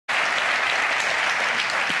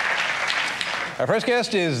Our first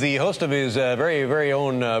guest is the host of his very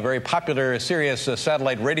own, very popular Sirius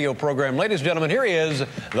satellite radio program. Ladies and gentlemen, here he is,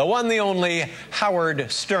 the one, the only,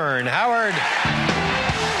 Howard Stern. Howard.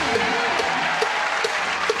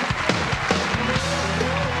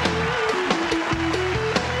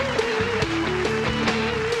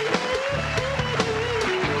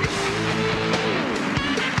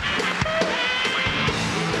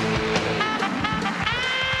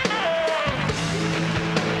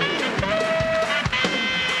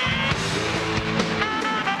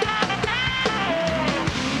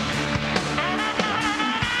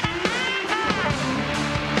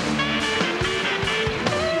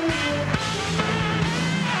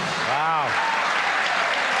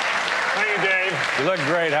 You look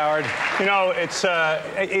great, Howard. You know, it's,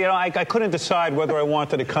 I couldn't decide whether I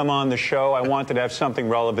wanted to come on the show. I wanted to have something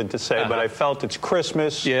relevant to say, but I felt it's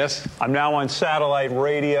Christmas. Yes. I'm now on satellite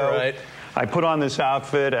radio. Right. I put on this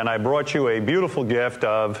outfit, and I brought you a beautiful gift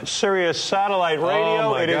of Sirius satellite radio.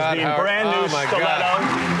 Oh my it is God, the Howard. brand new my stiletto. God.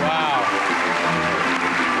 Wow.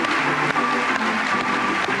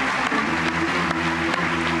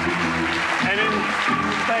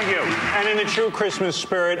 Thank you. And in the true Christmas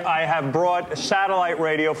spirit, I have brought satellite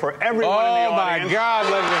radio for everyone in the audience. Oh, my God.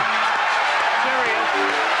 Look at Sirius.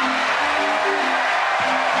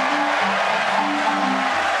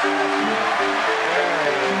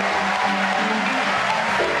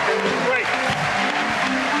 Great.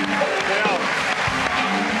 You know,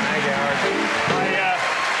 Thank you, Howard.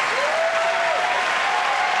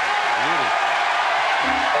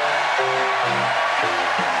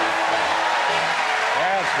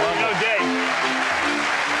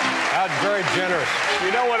 That's very generous.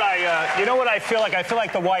 You know what I feel like? I feel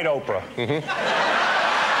like the White Oprah. I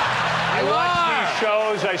watch these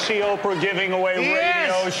shows. I see Oprah giving away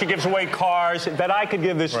radio. She gives away cars. That I could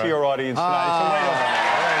give this to your audience tonight. It's a White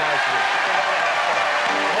Oprah. Very nice of you.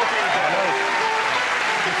 Hope you enjoy it.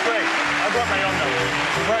 It's great. I brought my own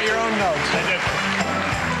notes. You brought your own notes. I did.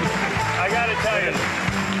 I got to tell you.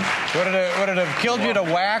 Would it have killed you to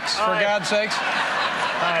wax, for God's sakes?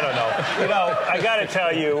 I don't know. You know, I got to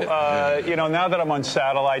tell you, now that I'm on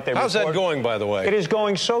satellite... How's that going, by the way? It is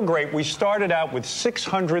going so great. We started out with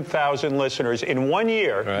 600,000 listeners in 1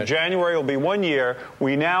 year. Right. January will be 1 year.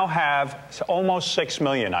 We now have almost 6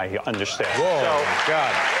 million, I understand. Whoa, so,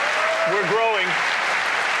 God. We're growing,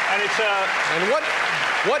 and it's... And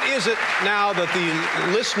what is it now that the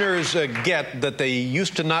listeners get that they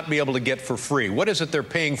used to not be able to get for free? What is it they're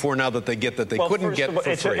paying for now that they get that they couldn't get for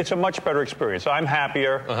free? It's a much better experience. I'm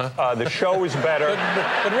happier. The show is better.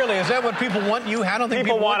 But really, is that what people want? I don't think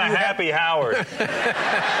people want a happy Howard.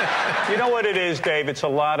 You know what it is, Dave? It's a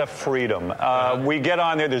lot of freedom. We get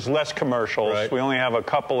on there. There's less commercials. Right. We only have a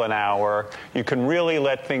couple an hour. You can really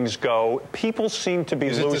let things go. People seem to be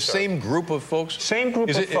looser. Is it the same group of folks? Same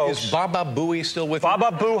group of folks. Is Baba Booey still with you? Baba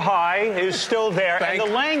Boohai is still there. Thank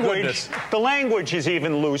and the language is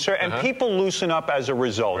even looser, and people loosen up as a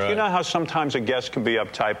result. Right. You know how sometimes a guest can be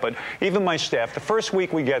uptight, but even my staff, the first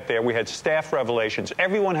week we get there, we had staff revelations.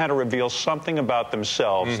 Everyone had to reveal something about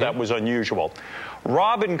themselves that was unusual.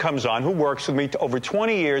 Robin comes on, who works with me over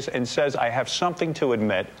 20 years, and says, I have something to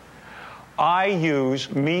admit. I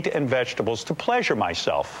use meat and vegetables to pleasure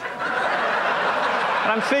myself.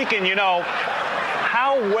 And I'm thinking, you know,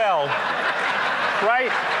 how well...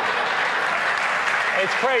 Right?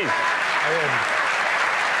 It's crazy.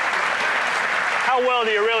 How well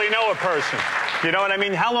do you really know a person? You know what I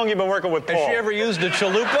mean? How long have you been working with Paul? Has she ever used a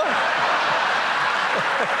chalupa?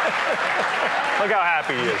 Look how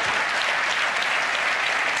happy he is.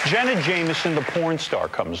 Jenna Jameson, the porn star,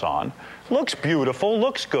 comes on. Looks beautiful,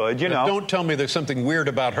 looks good, you know. Don't tell me there's something weird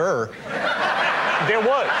about her. There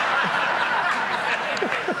was.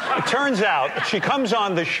 It turns out, she comes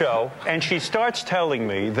on the show, and she starts telling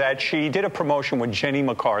me that she did a promotion with Jenny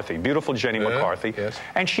McCarthy, beautiful Jenny McCarthy. Yes.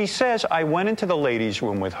 And she says, I went into the ladies'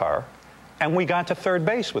 room with her, and we got to third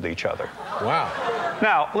base with each other. Wow.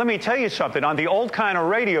 Now, let me tell you something. On the old kind of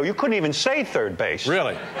radio, you couldn't even say third base.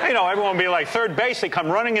 Really? You know, everyone would be like, third base. They come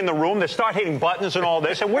running in the room. They start hitting buttons and all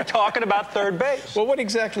this, and we're talking about third base. Well, what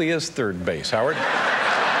exactly is third base, Howard?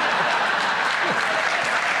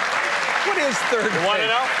 What is third base? You want to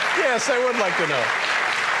know? Yes, I would like to know.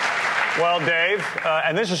 Well, Dave,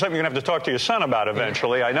 and this is something you're going to have to talk to your son about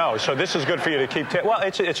eventually, I know. So this is good for you to keep... Well,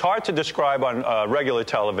 it's hard to describe on regular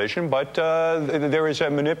television, but there is a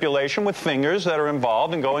manipulation with fingers that are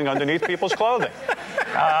involved in going underneath people's clothing.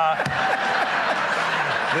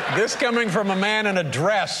 This coming from a man in a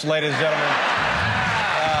dress, ladies and gentlemen.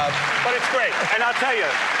 But it's great. And I'll tell you,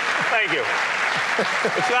 thank you.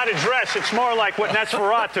 It's not a dress. It's more like what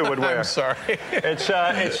Nosferatu would wear. I'm sorry.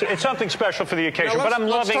 It's something special for the occasion. Now, but I'm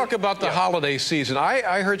loving. Let's talk about the holiday season.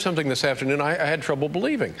 I heard something this afternoon I had trouble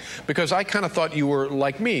believing, because I kind of thought you were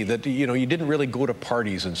like me, that you didn't really go to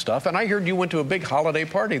parties and stuff. And I heard you went to a big holiday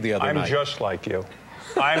party the other night. I'm just like you.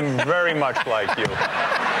 I'm very much like you.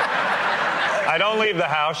 I don't leave the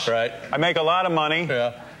house. Right. I make a lot of money.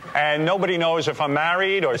 Yeah. And nobody knows if I'm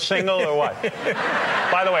married or single or what.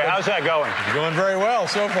 By the way, how's that going? It's going very well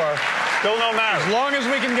so far. Still no marriage. As long as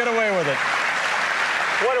we can get away with it.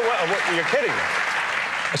 What you're kidding me.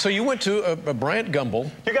 So you went to Bryant Gumbel.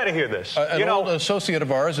 You got to hear this. An old associate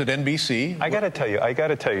of ours at NBC. I got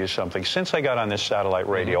to tell you something. Since I got on this satellite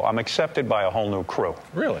radio, I'm accepted by a whole new crew.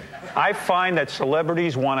 Really? I find that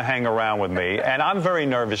celebrities want to hang around with me, and I'm very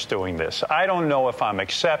nervous doing this. I don't know if I'm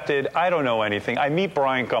accepted. I don't know anything. I meet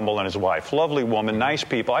Bryant Gumbel and his wife. Lovely woman, nice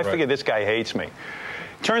people. I figure this guy hates me.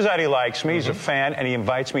 Turns out he likes me. He's a fan, and he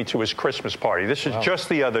invites me to his Christmas party. This is just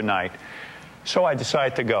the other night. So I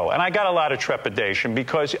decided to go. And I got a lot of trepidation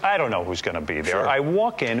because I don't know who's going to be there. Sure. I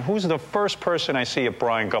walk in. Who's the first person I see at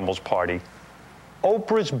Bryant Gumbel's party?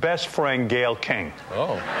 Oprah's best friend, Gayle King.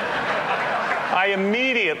 Oh. I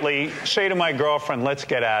immediately say to my girlfriend, let's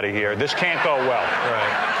get out of here. This can't go well.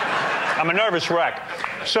 Right. I'm a nervous wreck.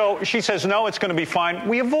 So she says, no, it's going to be fine.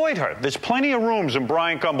 We avoid her. There's plenty of rooms in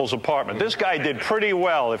Bryant Gumbel's apartment. This guy did pretty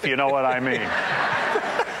well, if you know what I mean.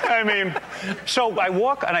 So I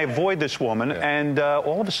walk and I avoid this woman, and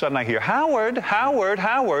all of a sudden I hear, Howard, Howard,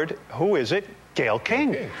 Howard. Who is it? Gayle King.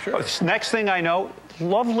 Okay, sure. Next thing I know,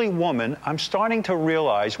 lovely woman. I'm starting to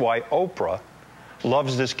realize why Oprah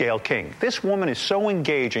loves this Gayle King. This woman is so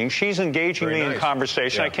engaging. She's engaging me in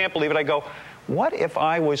conversation. Yeah. I can't believe it. I go, what if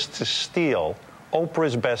I was to steal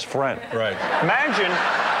Oprah's best friend? Right. Imagine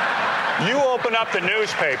you open up the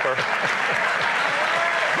newspaper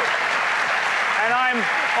and I'm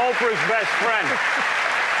Oprah's best friend.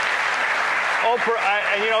 Oprah,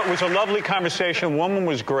 and it was a lovely conversation. Woman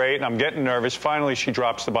was great, and I'm getting nervous. Finally, she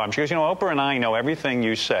drops the bomb. She goes, Oprah and I know everything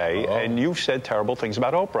you say, and you've said terrible things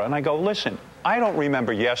about Oprah. And I go, listen, I don't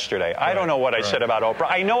remember yesterday. I don't know what I said about Oprah.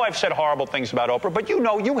 I know I've said horrible things about Oprah, but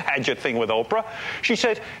you had your thing with Oprah. She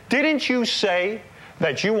said, didn't you say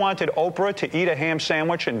that you wanted Oprah to eat a ham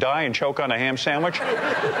sandwich and die and choke on a ham sandwich?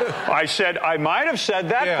 I said, I might have said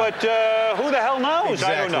that, but who the hell knows?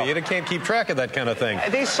 Exactly. I don't know. You can't keep track of that kind of thing.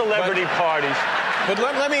 These celebrity parties. But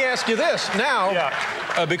let me ask you this. Now,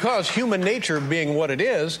 because human nature being what it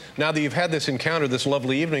is, now that you've had this encounter, this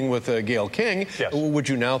lovely evening with Gayle King, would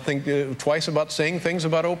you now think twice about saying things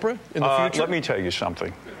about Oprah in the future? Let me tell you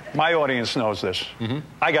something. My audience knows this.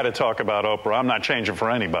 I got to talk about Oprah. I'm not changing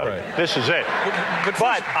for anybody. Right. This is it.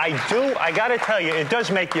 But I got to tell you, it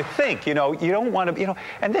does make you think. You don't want to,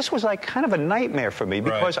 and this was like kind of a nightmare for me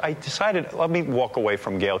because I decided, let me walk away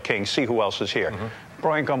from Gayle King, see who else is here.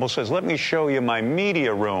 Bryant Gumbel says, let me show you my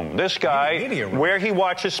media room. This guy, where he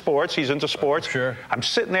watches sports, he's into sports. Sure. I'm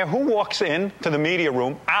sitting there. Who walks in to the media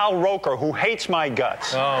room? Al Roker, who hates my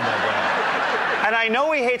guts. Oh, my God. And I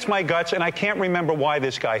know he hates my guts, and I can't remember why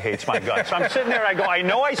this guy hates my guts. I'm sitting there, I go, I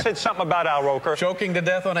know I said something about Al Roker. Choking to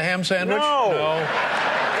death on a ham sandwich? No.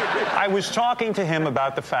 I was talking to him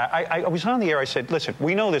about the fact, I was on the air, I said, listen,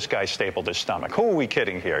 we know this guy stapled his stomach. Who are we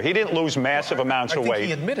kidding here? He didn't lose massive amounts of weight. I think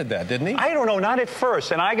he admitted that, didn't he? I don't know, not at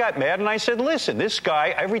first. And I got mad, and I said, listen, this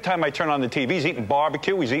guy, every time I turn on the TV, he's eating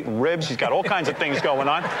barbecue, he's eating ribs, he's got all kinds of things going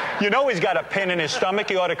on. He's got a pin in his stomach,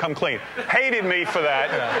 he ought to come clean. Hated me for that.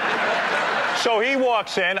 So he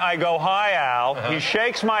walks in, I go, hi, Al. He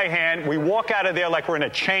shakes my hand. We walk out of there like we're in a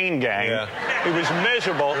chain gang. It was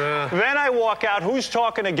miserable. Then I walk out. Who's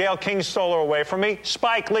talking to Gayle King? Stole her away from me?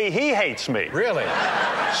 Spike Lee. He hates me. Really?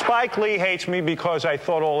 Spike Lee hates me because I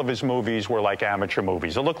thought all of his movies were like amateur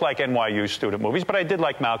movies. It looked like NYU student movies, but I did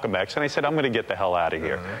like Malcolm X, and I said, I'm going to get the hell out of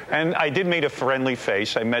here. And I did meet a friendly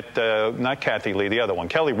face. I met, not Kathy Lee, the other one,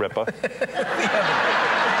 Kelly Ripa.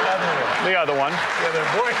 The other one.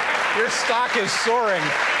 Boy, your stock is soaring.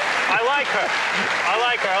 I like her. I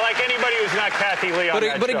like anybody who's not Kathy Lee on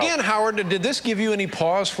that show. But again, Howard, did this give you any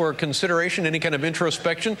pause for consideration, any kind of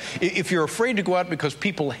introspection? If you're afraid to go out because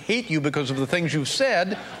people hate you because of the things you've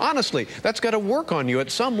said, honestly, that's got to work on you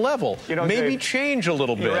at some level. Maybe Dave, change a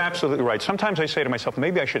little bit. You're absolutely right. Sometimes I say to myself,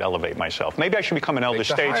 maybe I should elevate myself. Maybe I should become an elder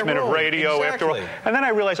statesman of radio after all. And then I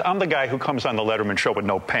realize I'm the guy who comes on the Letterman show with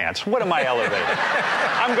no pants. What am I elevating?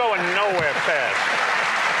 I'm going nowhere fast.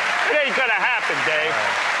 It ain't going to happen, Dave.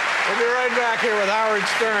 We'll be right back here with Howard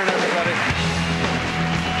Stern, everybody.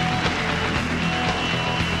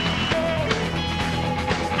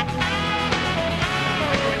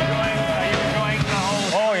 Are you enjoying the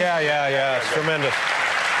whole... Oh, yeah. It's tremendous.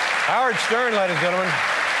 Howard Howard Stern, ladies and gentlemen.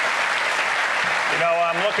 You know,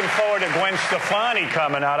 I'm looking forward to Gwen Stefani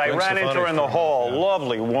coming out. I ran into her in the hall. Yeah.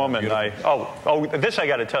 Lovely woman. This I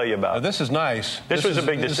got to tell you about. This is nice. This was a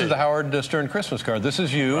big decision. This is the Howard Stern Christmas card. This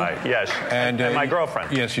is you. Right, yes. And my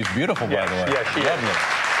girlfriend. Yes, she's beautiful, by the way. Yes, she Lovely. is.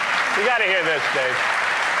 You got to hear this, Dave.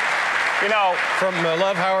 You know, from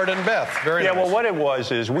Love, Howard, and Beth. Very nice. Yeah, well, what it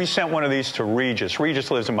was is we sent one of these to Regis.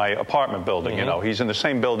 Regis lives in my apartment building, you know. He's in the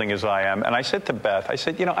same building as I am. And I said to Beth, I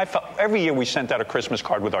said, you know, every year we sent out a Christmas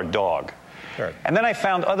card with our dog. Sure. And then I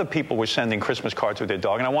found other people were sending Christmas cards with their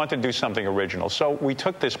dog, and I wanted to do something original. So we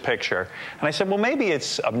took this picture, and I said, well, maybe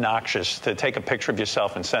it's obnoxious to take a picture of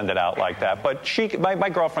yourself and send it out like that. But my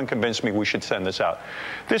girlfriend convinced me we should send this out.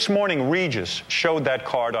 This morning, Regis showed that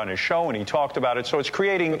card on his show, and he talked about it. So it's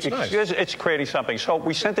creating, it's creating something. So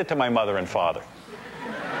we sent it to my mother and father.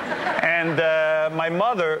 And my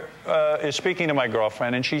mother is speaking to my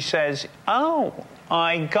girlfriend, and she says, oh,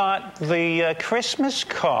 I got the Christmas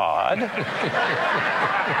card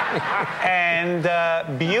and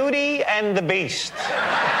Beauty and the Beast.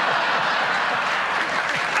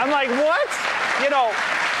 I'm like, what? You know,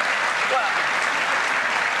 well,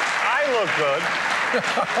 I look good.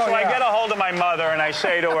 So I get a hold of my mother, and I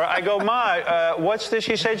say to her, I go, Ma, what's this?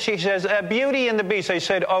 She says, Beauty and the Beast. I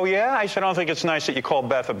said, oh, yeah? I said, I don't think it's nice that you call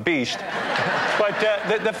Beth a beast. But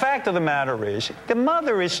the fact of the matter is, the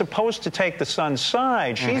mother is supposed to take the son's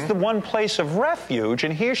side. She's the one place of refuge,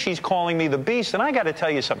 and here she's calling me the beast. And I got to tell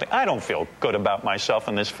you something. I don't feel good about myself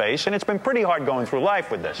in this face, and it's been pretty hard going through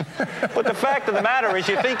life with this. But the fact of the matter is,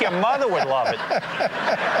 you think your mother would love it.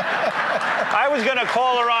 I was going to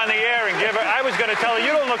call her on the air and give her, I was going to tell her,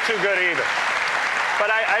 you don't look too good either.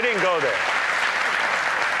 But I didn't go there.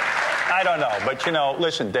 I don't know. But, you know,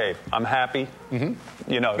 listen, Dave, I'm happy.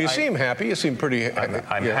 You know, you seem happy. You seem pretty happy.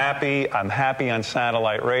 I'm happy. I'm happy on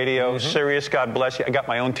satellite radio. Sirius, God bless you. I got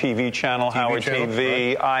my own TV channel, Howard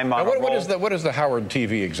TV. Right. I'm on what is the Howard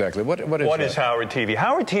TV exactly? What is Howard TV?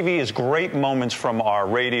 Howard TV is great moments from our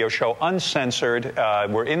radio show, uncensored.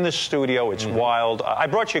 We're in the studio. It's wild. I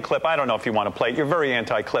brought you a clip. I don't know if you want to play it. You're very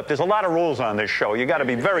anti-clip. There's a lot of rules on this show. You got to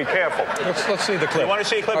be very careful. Let's see the clip. You want to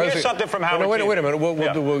see a clip? Here's something from Howard TV. Wait a minute.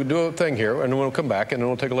 We'll do a thing here, and then we'll come back, and then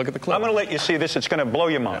we'll take a look at the clip. I'm going to let you see this. It's going to blow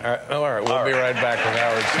your mind. All right. We'll be right back with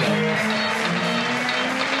Howard Stern.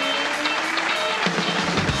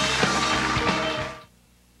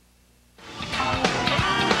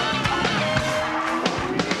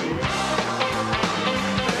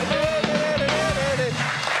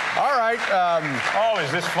 Oh,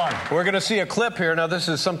 is this fun? We're going to see a clip here. Now, this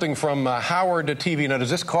is something from Howard TV. Now, does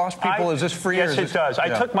this cost people? Is this free? Yes, it does. I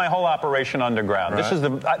took my whole operation underground.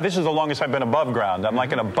 Right. This is the longest I've been above ground. I'm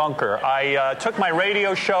like in a bunker. I took my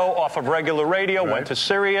radio show off of regular radio, went to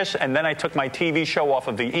Sirius, and then I took my TV show off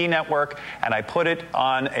of the E! Network, and I put it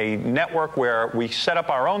on a network where we set up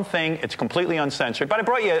our own thing. It's completely uncensored. But I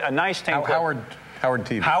brought you a nice thing. Howard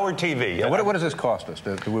TV. Howard TV. Now, what does this cost us?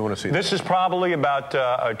 Do we want to see this? This is probably about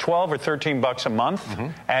 12 or 13 bucks a month,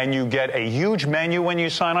 and you get a huge menu when you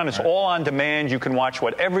sign on. It's all on demand. You can watch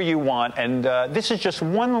whatever you want, and this is just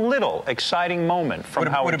one little exciting moment from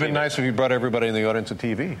Howard TV. Would have been nice if you brought everybody in the audience a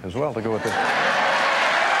TV as well to go with this. I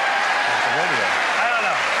don't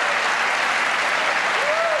know.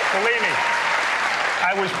 Believe me.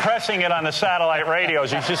 I was pressing it on the satellite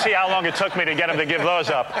radios. You should see how long it took me to get them to give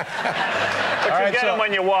those up. But you get them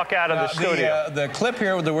when you walk out of the studio. The clip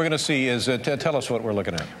here that we're going to see is, tell us what we're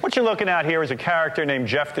looking at. What you're looking at here is a character named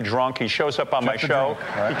Jeff the Drunk. He shows up on my show.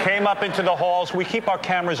 Right. He came up into the halls. We keep our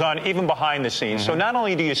cameras on even behind the scenes. So not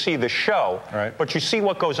only do you see the show, but you see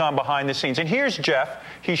what goes on behind the scenes. And here's Jeff.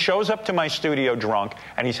 He shows up to my studio drunk,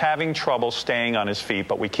 and he's having trouble staying on his feet,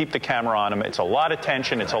 but we keep the camera on him. It's a lot of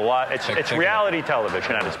tension. It's reality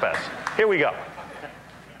television at its best. Here we go.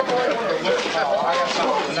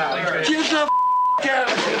 Get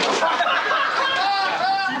the out of here.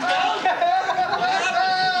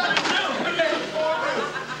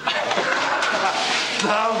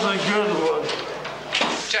 That was a good one.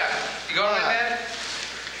 Jeff, you going like that?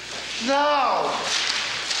 No.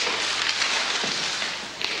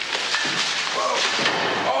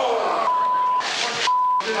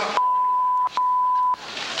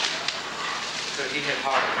 He hit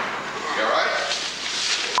hard. You all right?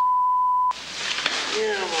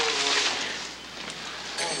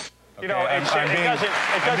 You know,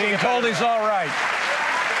 I'm being told he's all right.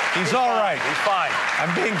 He's all right. He's fine.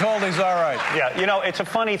 I'm being told he's all right. Yeah, you know, it's a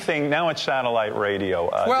funny thing. Now it's satellite radio.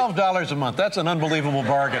 $12 a month. That's an unbelievable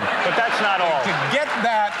bargain. But that's not all. To get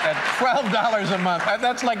that at $12 a month.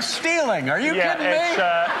 That's like stealing. Are you kidding me?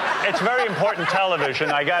 It's very important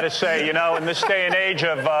television. I got to say, you know, in this day and age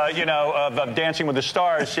of, of Dancing with the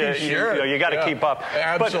Stars, you got to keep up.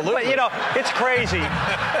 Absolutely. But, you know, it's crazy.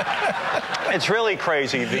 It's really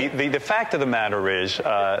crazy. The fact of the matter is,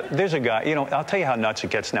 there's a guy, you know, I'll tell you how nuts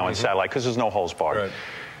it gets now in satellite, because there's no holds barred. Right.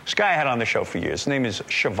 This guy I had on the show for years. His name is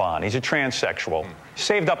Siobhan. He's a transsexual.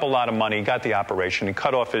 Saved up a lot of money, got the operation, he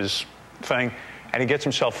cut off his thing, and he gets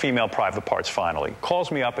himself female private parts finally.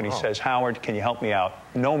 Calls me up and he says, Howard, can you help me out?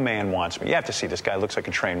 No man wants me. You have to see this guy. Looks like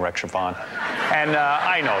a train wreck, Siobhan. And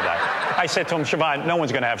I know that. I said to him, Siobhan, no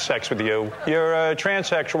one's going to have sex with you. You're a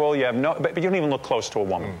transsexual. You have no, but you don't even look close to a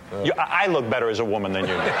woman. I look better as a woman than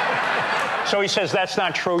you do. So he says, that's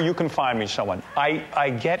not true. You can find me someone. I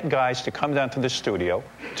get guys to come down to the studio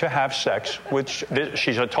to have sex with,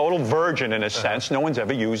 she's a total virgin in a sense. No one's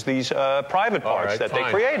ever used these private parts that they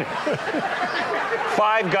created.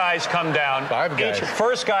 5 guys come down. 5 guys.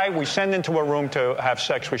 First guy we send into a room to have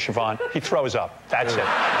sex with Siobhan, he throws up. That's it.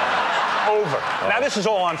 Over. Now this is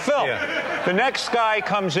all on film. Yeah. The next guy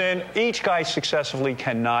comes in. Each guy successively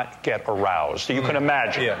cannot get aroused. You can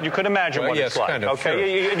imagine. Yeah. You could imagine what it's like. Kind of,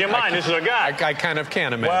 okay, sure. In your mind, this is a guy. I kind of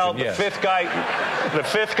can imagine. Well, the fifth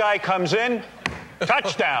guy comes in.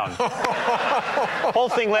 Touchdown. Whole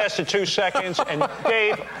thing lasted 2 seconds. And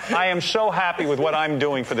Dave, I am so happy with what I'm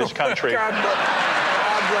doing for this country. God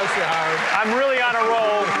bless you, Howard. I'm really on a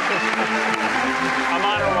roll. I'm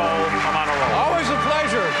on a roll. I'm on a roll. Always a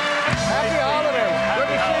pleasure. Happy holidays.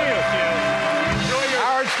 Good to see you.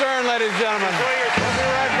 Howard Stern, ladies and gentlemen.